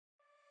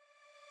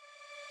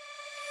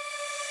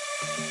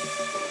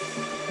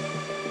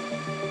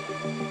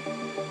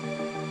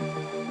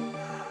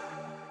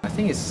I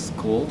think it's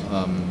cool.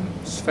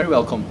 It's very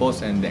well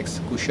composed, and the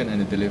execution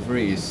and the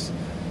delivery is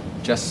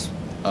just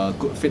a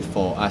good fit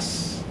for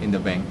us in the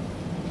bank.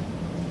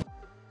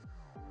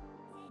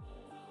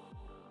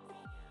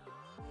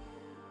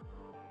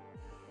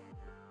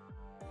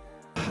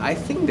 I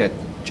think that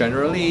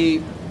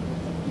generally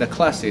the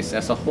class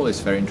as a whole is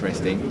very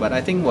interesting, but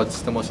I think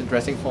what's the most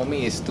interesting for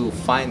me is to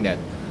find that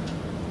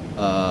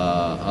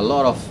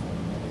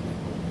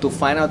to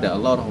find out that a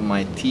lot of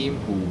my team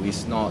who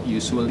is not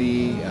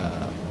usually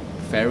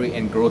very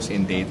engrossed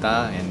in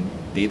data and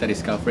data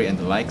discovery and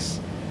the likes,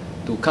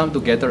 to come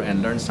together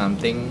and learn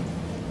something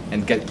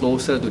and get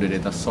closer to the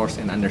data source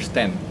and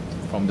understand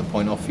from the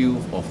point of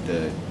view of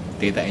the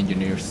data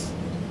engineers.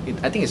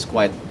 I think it's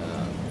quite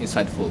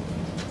insightful.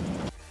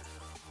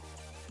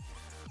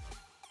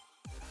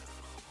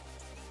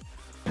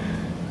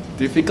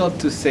 Difficult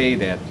to say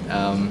that.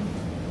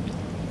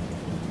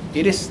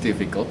 It is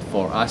difficult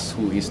for us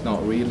who is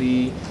not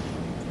really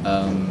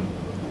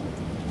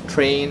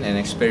trained and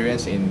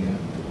experienced in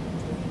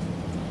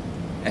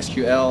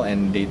SQL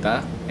and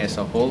data as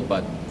a whole,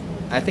 but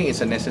I think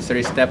it's a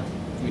necessary step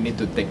we need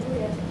to take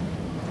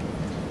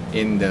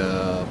in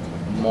the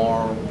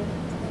more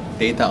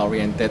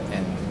data-oriented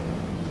and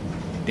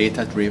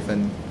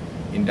data-driven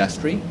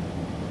industry.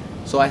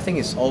 So I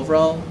think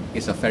overall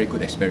it's a very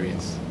good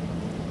experience.